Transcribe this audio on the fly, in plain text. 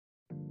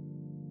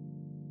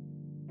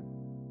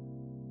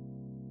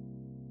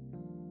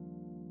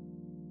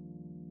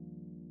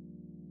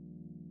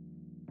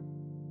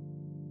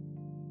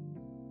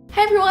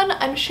everyone,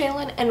 I'm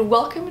Shaylin and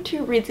welcome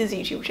to Reedsy's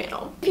YouTube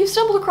channel. If you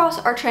stumbled across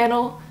our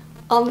channel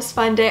on this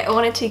fine day, I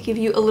wanted to give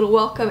you a little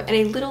welcome and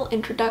a little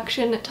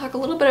introduction, talk a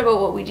little bit about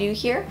what we do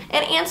here,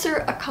 and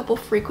answer a couple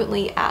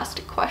frequently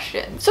asked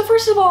questions. So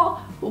first of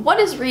all,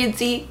 what is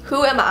Reedsy?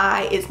 Who am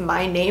I? Is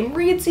my name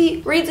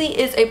Reedsy? Reedsy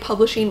is a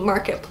publishing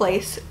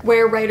marketplace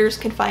where writers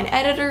can find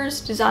editors,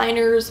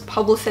 designers,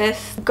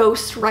 publicists,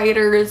 ghost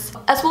writers,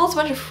 as well as a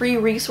bunch of free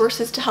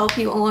resources to help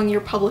you along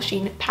your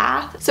publishing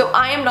path. So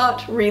I am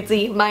not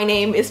Reedsy. My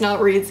name is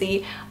not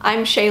Reedsy.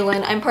 I'm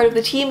Shaylin. I'm part of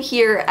the team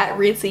here at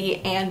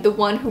Reedsy and the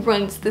one who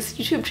runs this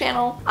YouTube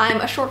channel.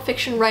 I'm a short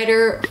fiction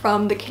writer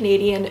from the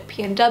Canadian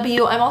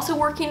PNW. I'm also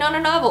working on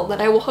a novel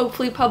that I will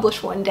hopefully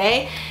publish one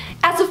day.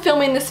 As of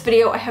filming this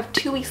video, I have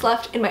 2 weeks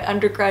left in my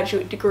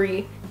undergraduate degree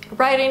in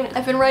writing.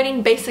 I've been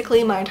writing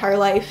basically my entire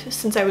life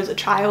since I was a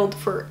child,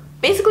 for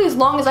basically as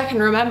long as I can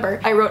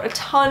remember. I wrote a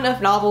ton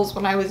of novels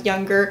when I was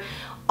younger.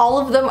 All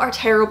of them are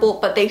terrible,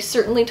 but they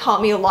certainly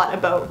taught me a lot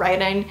about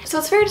writing. So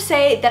it's fair to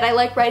say that I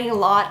like writing a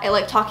lot. I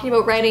like talking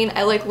about writing.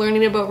 I like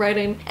learning about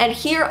writing. And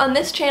here on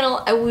this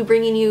channel, I will be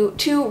bringing you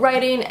 2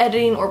 writing,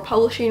 editing, or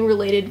publishing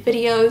related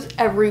videos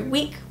every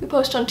week. We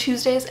post on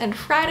Tuesdays and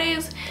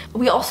Fridays.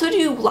 We also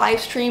do live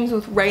streams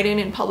with writing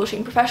and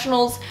publishing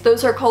professionals.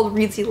 Those are called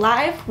Reedsy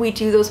Live. We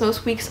do those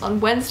most weeks on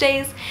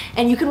Wednesdays,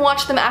 and you can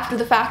watch them after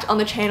the fact on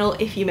the channel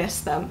if you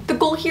missed them. The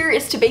goal here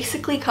is to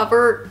basically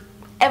cover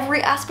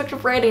every aspect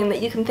of writing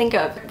that you can think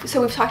of.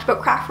 So we've talked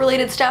about craft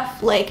related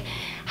stuff like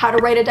how to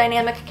write a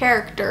dynamic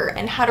character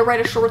and how to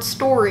write a short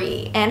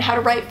story and how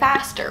to write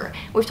faster.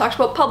 We've talked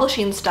about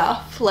publishing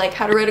stuff like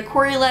how to write a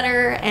query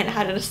letter and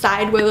how to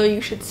decide whether you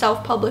should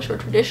self-publish or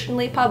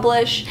traditionally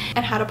publish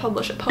and how to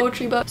publish a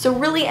poetry book. So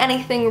really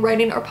anything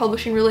writing or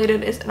publishing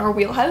related is in our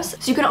wheelhouse.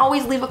 So you can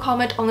always leave a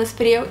comment on this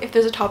video if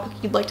there's a topic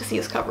you'd like to see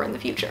us cover in the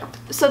future.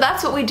 So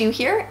that's what we do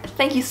here.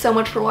 Thank you so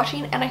much for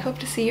watching and I hope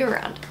to see you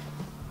around.